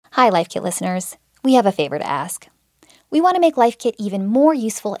Hi, Life Kit listeners. We have a favor to ask. We want to make Life Kit even more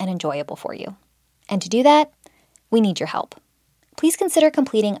useful and enjoyable for you. And to do that, we need your help. Please consider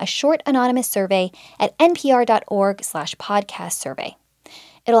completing a short anonymous survey at npr.org/podcast survey.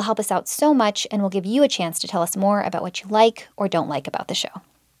 It'll help us out so much and will give you a chance to tell us more about what you like or don't like about the show.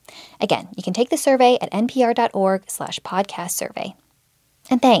 Again, you can take the survey at npr.org/podcast survey.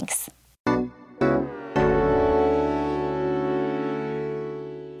 And thanks.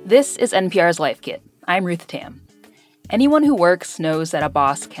 This is NPR's Life Kit. I'm Ruth Tam. Anyone who works knows that a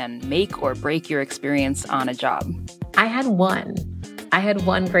boss can make or break your experience on a job. I had one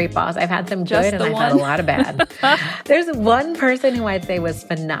great boss. I've had some good and I've had a lot of bad. There's one person who I'd say was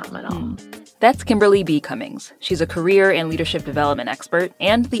phenomenal. That's Kimberly B. Cummings. She's a career and leadership development expert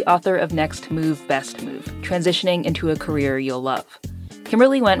and the author of Next Move, Best Move, Transitioning into a Career You'll Love.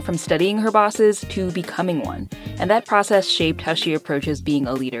 Kimberly went from studying her bosses to becoming one, and that process shaped how she approaches being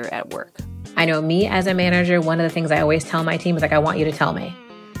a leader at work. I know me as a manager, one of the things I always tell my team is I want you to tell me.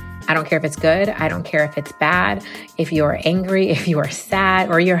 I don't care if it's good. I don't care if it's bad. If you're angry, if you are sad,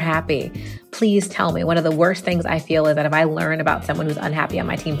 or you're happy, please tell me. One of the worst things I feel is that if I learn about someone who's unhappy on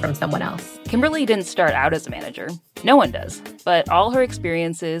my team from someone else. Kimberly didn't start out as a manager. No one does. But all her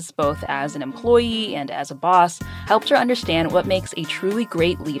experiences, both as an employee and as a boss, helped her understand what makes a truly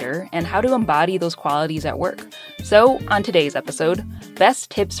great leader and how to embody those qualities at work. So, on today's episode,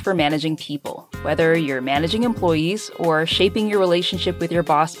 best tips for managing people, whether you're managing employees or shaping your relationship with your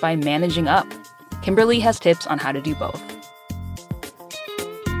boss by managing up. Kimberly has tips on how to do both.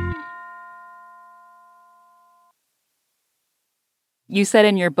 You said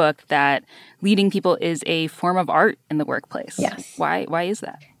in your book that leading people is a form of art in the workplace. Yes. Why is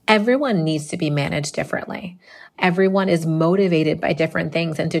that? Everyone needs to be managed differently. Everyone is motivated by different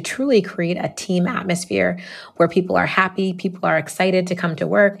things, and to truly create a team atmosphere where people are happy, people are excited to come to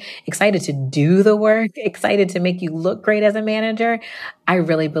work, excited to do the work, excited to make you look great as a manager, I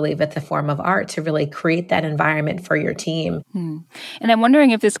really believe it's a form of art to really create that environment for your team. And I'm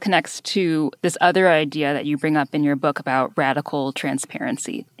wondering if this connects to this other idea that you bring up in your book about radical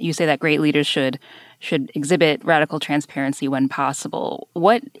transparency. You say that great leaders should exhibit radical transparency when possible.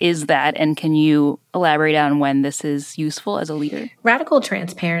 What is that, and can you elaborate on when this is useful as a leader? Radical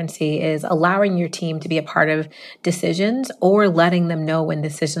transparency is allowing your team to be a part of decisions or letting them know when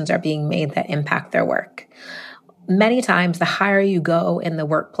decisions are being made that impact their work. Many times, the higher you go in the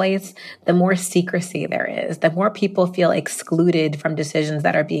workplace, the more secrecy there is, the more people feel excluded from decisions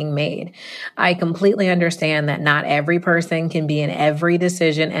that are being made. I completely understand that not every person can be in every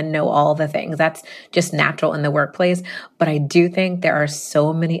decision and know all the things. That's just natural in the workplace. But I do think there are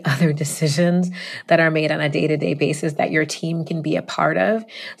so many other decisions that are made on a day-to-day basis that your team can be a part of,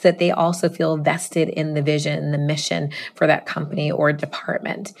 so that they also feel vested in the vision, the mission for that company or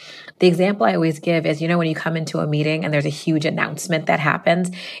department. The example I always give is, when you come into a meeting and there's a huge announcement that happens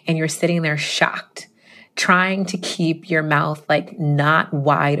and you're sitting there shocked, trying to keep your mouth not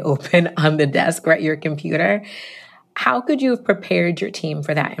wide open on the desk or at your computer. How could you have prepared your team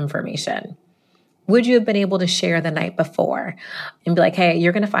for that information? Would you have been able to share the night before and be like, hey,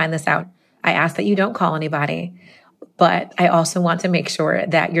 you're going to find this out. I ask that you don't call anybody, but I also want to make sure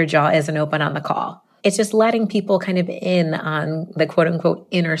that your jaw isn't open on the call. It's just letting people kind of in on the quote unquote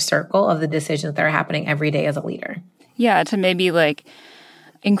inner circle of the decisions that are happening every day as a leader. Yeah, to maybe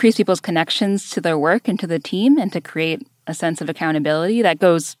increase people's connections to their work and to the team and to create a sense of accountability that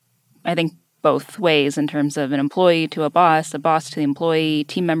goes, I think, both ways in terms of an employee to a boss to the employee,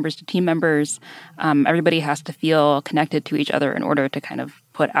 team members to team members. Everybody has to feel connected to each other in order to kind of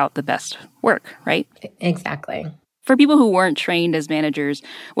put out the best work, right? Exactly. For people who weren't trained as managers,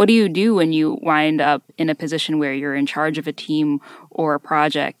 what do you do when you wind up in a position where you're in charge of a team or a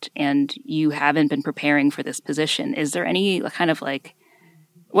project and you haven't been preparing for this position? Is there any kind of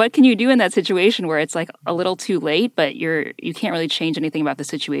what can you do in that situation where it's a little too late, but you can't really change anything about the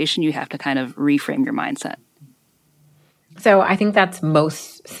situation? You have to kind of reframe your mindset. So I think that's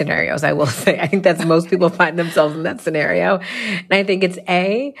most scenarios, I will say. I think that's most people find themselves in that scenario. And I think it's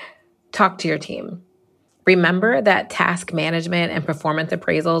talk to your team. Remember that task management and performance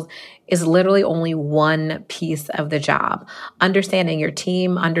appraisals is literally only one piece of the job. Understanding your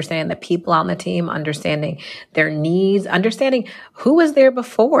team, understanding the people on the team, understanding their needs, understanding who was there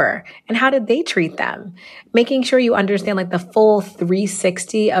before and how did they treat them. Making sure you understand the full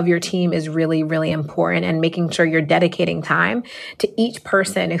 360 of your team is really, really important, and making sure you're dedicating time to each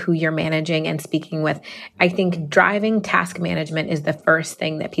person who you're managing and speaking with. I think driving task management is the first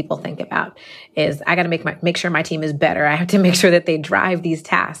thing that people think about is I got to make sure my team is better. I have to make sure that they drive these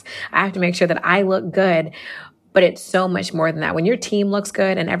tasks. I have to make sure that I look good. But it's so much more than that. When your team looks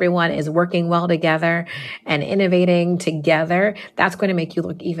good and everyone is working well together and innovating together, that's going to make you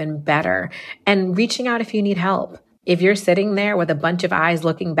look even better. And reaching out if you need help. If you're sitting there with a bunch of eyes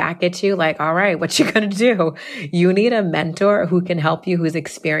looking back at you like, all right, what you going to do? You need a mentor who can help you, who's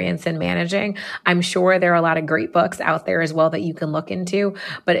experienced in managing. I'm sure there are a lot of great books out there as well that you can look into.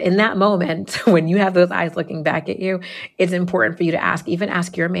 But in that moment, when you have those eyes looking back at you, it's important for you to ask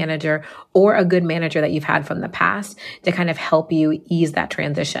your manager or a good manager that you've had from the past to kind of help you ease that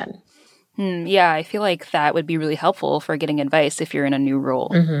transition. Yeah, I feel like that would be really helpful for getting advice if you're in a new role.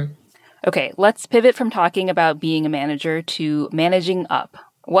 Mm-hmm. Okay, let's pivot from talking about being a manager to managing up.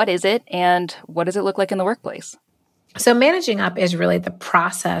 What is it, and what does it look like in the workplace? So managing up is really the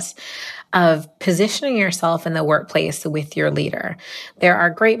process of positioning yourself in the workplace with your leader. There are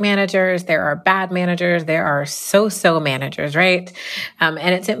great managers, there are bad managers, there are so managers, right?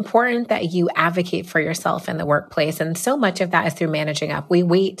 And it's important that you advocate for yourself in the workplace. And so much of that is through managing up. We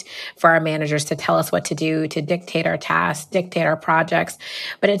wait for our managers to tell us what to do, to dictate our tasks, dictate our projects.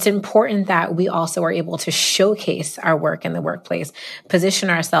 But it's important that we also are able to showcase our work in the workplace, position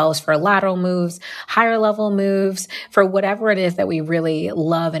ourselves for lateral moves, higher level moves, for whatever it is that we really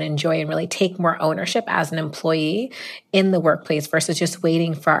love and enjoy and really take more ownership as an employee in the workplace versus just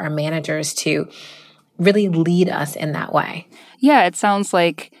waiting for our managers to really lead us in that way. Yeah, it sounds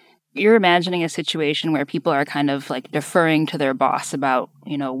like you're imagining a situation where people are kind of like deferring to their boss about,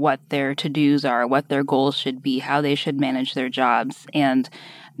 what their to-dos are, what their goals should be, how they should manage their jobs. And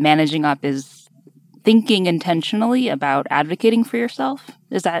managing up is thinking intentionally about advocating for yourself.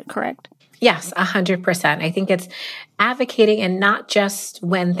 Is that correct? Yes, 100%. I think it's advocating and not just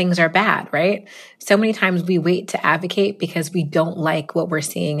when things are bad, right? So many times we wait to advocate because we don't like what we're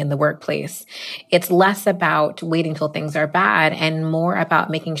seeing in the workplace. It's less about waiting till things are bad and more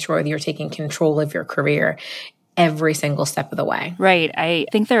about making sure that you're taking control of your career every single step of the way. Right. I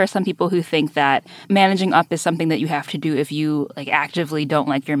think there are some people who think that managing up is something that you have to do if you actively don't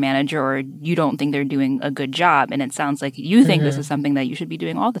like your manager or you don't think they're doing a good job. And it sounds like you think this is something that you should be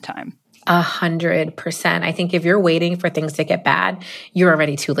doing all the time. 100%. I think if you're waiting for things to get bad, you're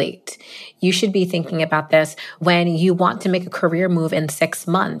already too late. You should be thinking about this when you want to make a career move in 6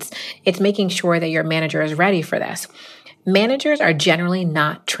 months. It's making sure that your manager is ready for this. Managers are generally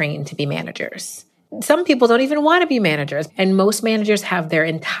not trained to be managers. Some people don't even want to be managers, and most managers have their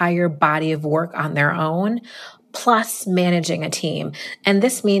entire body of work on their own, plus managing a team. And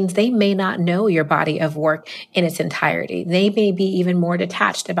this means they may not know your body of work in its entirety. They may be even more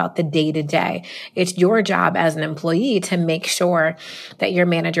detached about the day-to-day. It's your job as an employee to make sure that your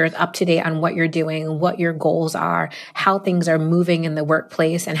manager is up to date on what you're doing, what your goals are, how things are moving in the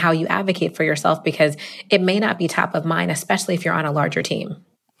workplace, and how you advocate for yourself, because it may not be top of mind, especially if you're on a larger team.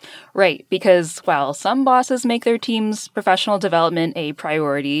 Right, because while some bosses make their team's professional development a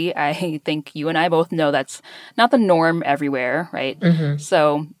priority, I think you and I both know that's not the norm everywhere, right? Mm-hmm.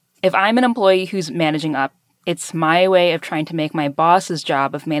 So if I'm an employee who's managing up, it's my way of trying to make my boss's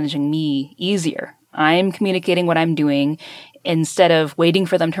job of managing me easier. I'm communicating what I'm doing instead of waiting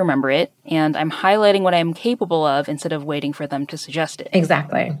for them to remember it, and I'm highlighting what I'm capable of instead of waiting for them to suggest it.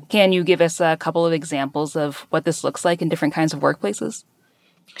 Exactly. Can you give us a couple of examples of what this looks like in different kinds of workplaces?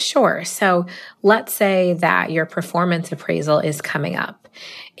 Sure. So let's say that your performance appraisal is coming up.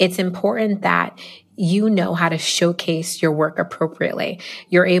 It's important that you know how to showcase your work appropriately.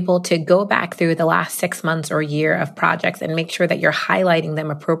 You're able to go back through the last 6 months or year of projects and make sure that you're highlighting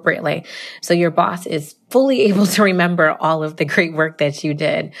them appropriately. So your boss is fully able to remember all of the great work that you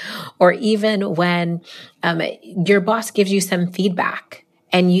did. Or even when your boss gives you some feedback,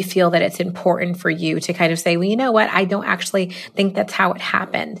 and you feel that it's important for you to kind of say, well, you know what? I don't actually think that's how it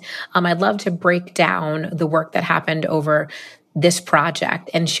happened. I'd love to break down the work that happened over this project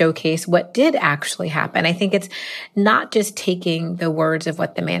and showcase what did actually happen. I think it's not just taking the words of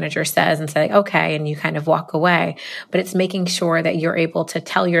what the manager says and saying, okay, and you kind of walk away, but it's making sure that you're able to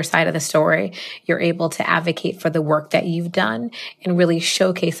tell your side of the story. You're able to advocate for the work that you've done and really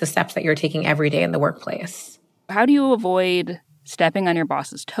showcase the steps that you're taking every day in the workplace. How do you avoid stepping on your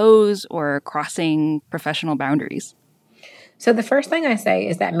boss's toes or crossing professional boundaries? So the first thing I say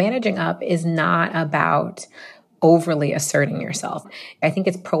is that managing up is not about overly asserting yourself. I think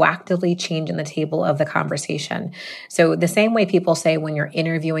it's proactively changing the table of the conversation. So the same way people say when you're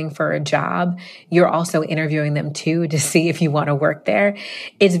interviewing for a job, you're also interviewing them too to see if you want to work there.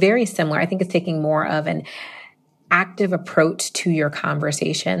 It's very similar. I think it's taking more of an active approach to your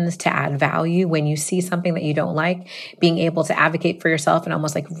conversations to add value. When you see something that you don't like, being able to advocate for yourself and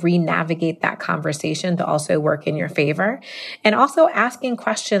almost re-navigate that conversation to also work in your favor. And also asking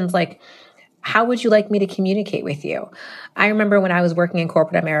questions like, How would you like me to communicate with you? I remember when I was working in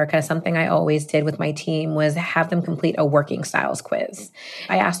corporate America, something I always did with my team was have them complete a working styles quiz.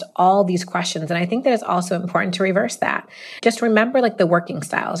 I asked all these questions, and I think that it's also important to reverse that. Just remember like the working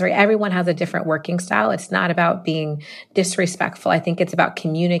styles, right? Everyone has a different working style. It's not about being disrespectful. I think it's about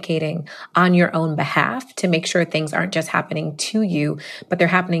communicating on your own behalf to make sure things aren't just happening to you, but they're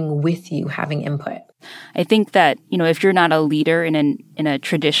happening with you, having input. I think that, if you're not a leader in a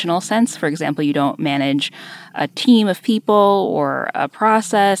traditional sense, for example, you don't manage a team of people or a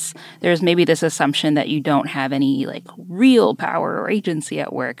process, there's maybe this assumption that you don't have any like real power or agency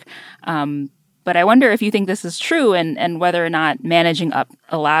at work. But I wonder if you think this is true and whether or not managing up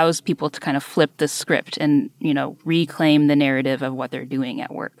allows people to kind of flip the script and, reclaim the narrative of what they're doing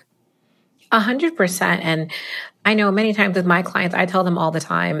at work. 100%. And I know many times with my clients, I tell them all the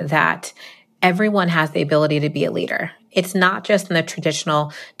time that everyone has the ability to be a leader. It's not just in the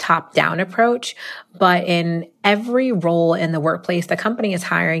traditional top-down approach, but in every role in the workplace, the company is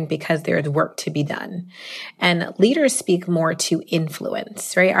hiring because there's work to be done. And leaders speak more to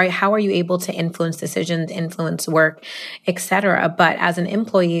influence, right? How are you able to influence decisions, influence work, et cetera? But as an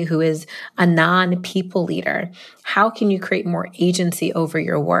employee who is a non-people leader, how can you create more agency over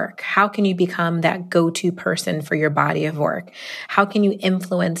your work? How can you become that go-to person for your body of work? How can you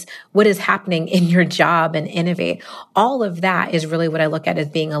influence what is happening in your job and innovate? All of that is really what I look at as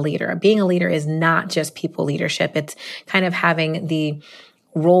being a leader. Being a leader is not just people leadership. It's kind of having the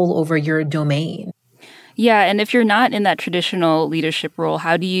role over your domain. Yeah. And if you're not in that traditional leadership role,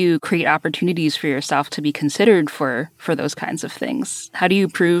 how do you create opportunities for yourself to be considered for those kinds of things? How do you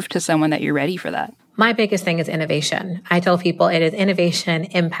prove to someone that you're ready for that? My biggest thing is innovation. I tell people it is innovation,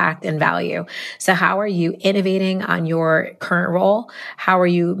 impact, and value. So how are you innovating on your current role? How are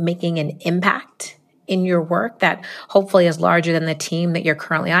you making an impact in your work that hopefully is larger than the team that you're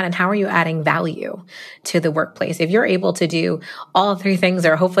currently on? And how are you adding value to the workplace? If you're able to do all three things,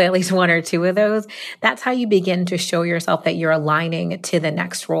 or hopefully at least one or two of those, that's how you begin to show yourself that you're aligning to the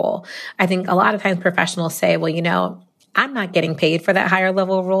next role. I think a lot of times professionals say, well, I'm not getting paid for that higher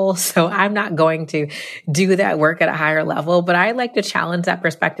level role, so I'm not going to do that work at a higher level. But I like to challenge that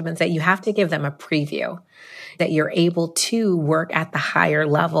perspective and say you have to give them a preview that you're able to work at the higher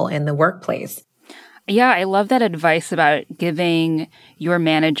level in the workplace. Yeah, I love that advice about giving your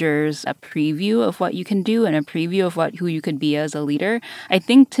managers a preview of what you can do and a preview of who you could be as a leader. I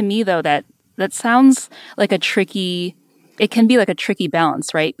think to me, though, that sounds like it can be like a tricky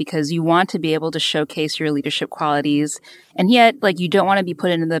balance, right? Because you want to be able to showcase your leadership qualities, and yet like you don't want to be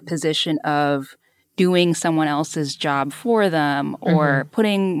put into the position of doing someone else's job for them or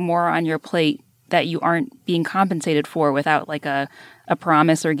putting more on your plate that you aren't being compensated for without like a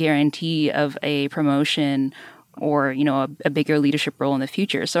promise or guarantee of a promotion or, a bigger leadership role in the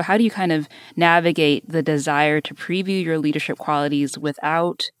future. So how do you kind of navigate the desire to preview your leadership qualities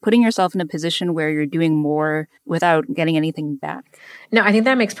without putting yourself in a position where you're doing more without getting anything back? No, I think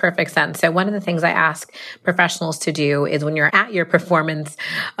that makes perfect sense. So one of the things I ask professionals to do is when you're at your performance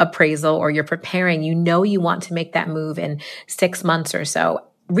appraisal or you're preparing, you want to make that move in 6 months or so,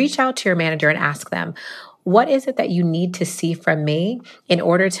 reach out to your manager and ask them, what is it that you need to see from me in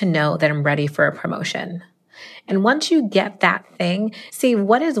order to know that I'm ready for a promotion? And once you get that thing, see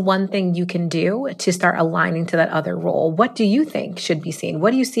what is one thing you can do to start aligning to that other role. What do you think should be seen?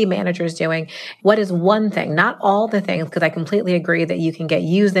 What do you see managers doing? What is one thing, not all the things, because I completely agree that you can get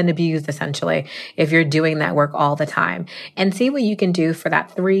used and abused essentially if you're doing that work all the time. And see what you can do for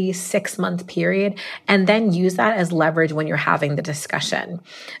that 3-6 month period, and then use that as leverage when you're having the discussion.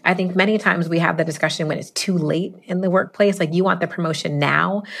 I think many times we have the discussion when it's too late in the workplace, like you want the promotion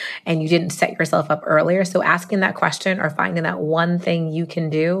now and you didn't set yourself up earlier. So asking that question or finding that one thing you can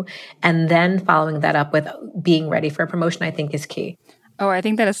do and then following that up with being ready for a promotion, I think is key. Oh, I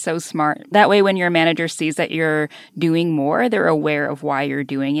think that is so smart. That way, when your manager sees that you're doing more, they're aware of why you're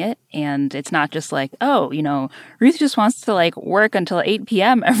doing it. And it's not just like, oh, Ruth just wants to like work until 8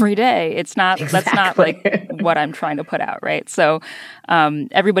 p.m. every day. It's not, That's not like what I'm trying to put out, right? So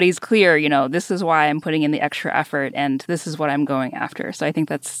everybody's clear, this is why I'm putting in the extra effort and this is what I'm going after. So I think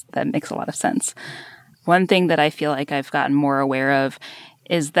that makes a lot of sense. One thing that I feel like I've gotten more aware of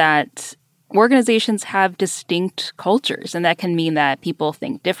is that organizations have distinct cultures, and that can mean that people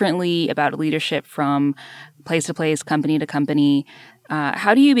think differently about leadership from place to place, company to company.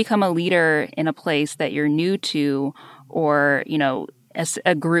 How do you become a leader in a place that you're new to, or, as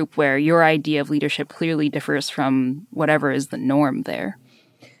a group where your idea of leadership clearly differs from whatever is the norm there?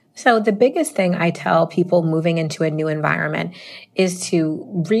 So the biggest thing I tell people moving into a new environment is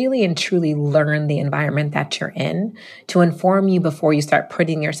to really and truly learn the environment that you're in, to inform you before you start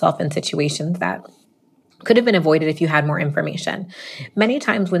putting yourself in situations that could have been avoided if you had more information. Many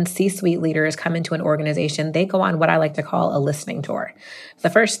times when C-suite leaders come into an organization, they go on what I like to call a listening tour.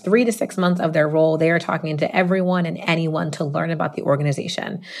 The first 3 to 6 months of their role, they are talking to everyone and anyone to learn about the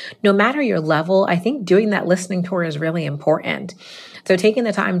organization. No matter your level, I think doing that listening tour is really important. So taking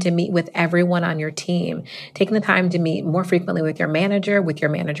the time to meet with everyone on your team, taking the time to meet more frequently with your manager, with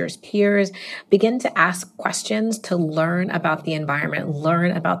your manager's peers, begin to ask questions to learn about the environment,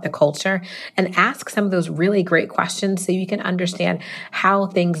 learn about the culture, and ask some of those really great questions so you can understand how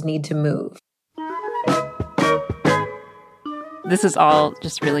things need to move. This is all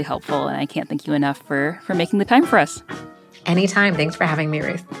just really helpful, and I can't thank you enough for making the time for us. Anytime. Thanks for having me,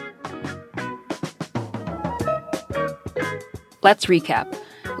 Ruth. Let's recap.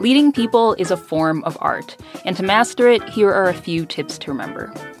 Leading people is a form of art, and to master it, here are a few tips to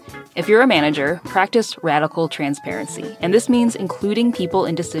remember. If you're a manager, practice radical transparency, and this means including people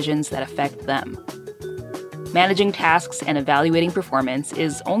in decisions that affect them. Managing tasks and evaluating performance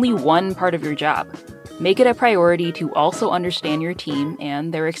is only one part of your job. Make it a priority to also understand your team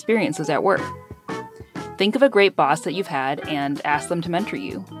and their experiences at work. Think of a great boss that you've had and ask them to mentor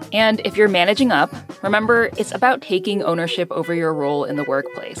you. And if you're managing up, remember it's about taking ownership over your role in the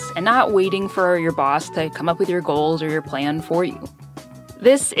workplace and not waiting for your boss to come up with your goals or your plan for you.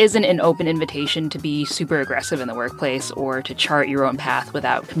 This isn't an open invitation to be super aggressive in the workplace or to chart your own path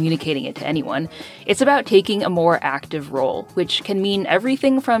without communicating it to anyone. It's about taking a more active role, which can mean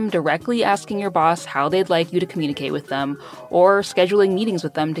everything from directly asking your boss how they'd like you to communicate with them or scheduling meetings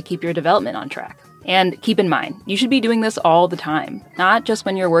with them to keep your development on track. And keep in mind, you should be doing this all the time, not just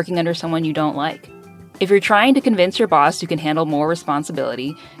when you're working under someone you don't like. If you're trying to convince your boss you can handle more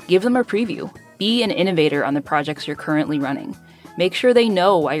responsibility, give them a preview. Be an innovator on the projects you're currently running. Make sure they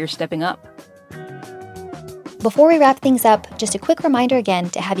know why you're stepping up. Before we wrap things up, just a quick reminder again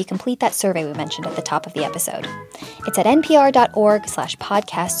to have you complete that survey we mentioned at the top of the episode. It's at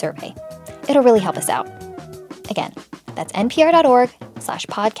npr.org/podcast survey. It'll really help us out. Again, that's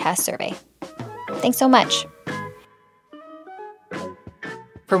npr.org/podcast survey. Thanks so much.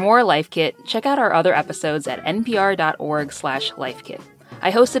 For more Life Kit, check out our other episodes at npr.org/lifekit.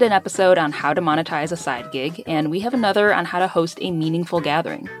 I hosted an episode on how to monetize a side gig, and we have another on how to host a meaningful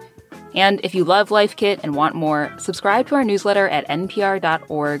gathering. And if you love Life Kit and want more, subscribe to our newsletter at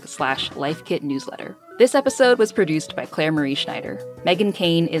npr.org/lifekitnewsletter. This episode was produced by Claire Marie Schneider. Megan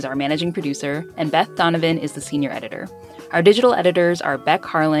Kane is our managing producer, and Beth Donovan is the senior editor. Our digital editors are Beck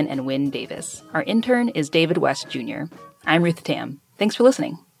Harlan and Wynn Davis. Our intern is David West Jr. I'm Ruth Tam. Thanks for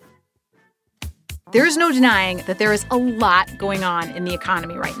listening. There is no denying that there is a lot going on in the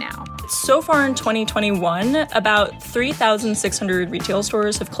economy right now. So far in 2021, about 3,600 retail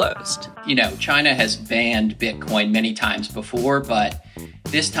stores have closed. You know, China has banned Bitcoin many times before, but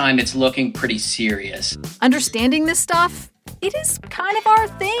this time it's looking pretty serious. Understanding this stuff, it is kind of our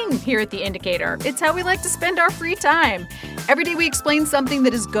thing here at The Indicator. It's how we like to spend our free time. Every day we explain something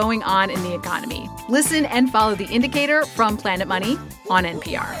that is going on in the economy. Listen and follow The Indicator from Planet Money on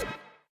NPR.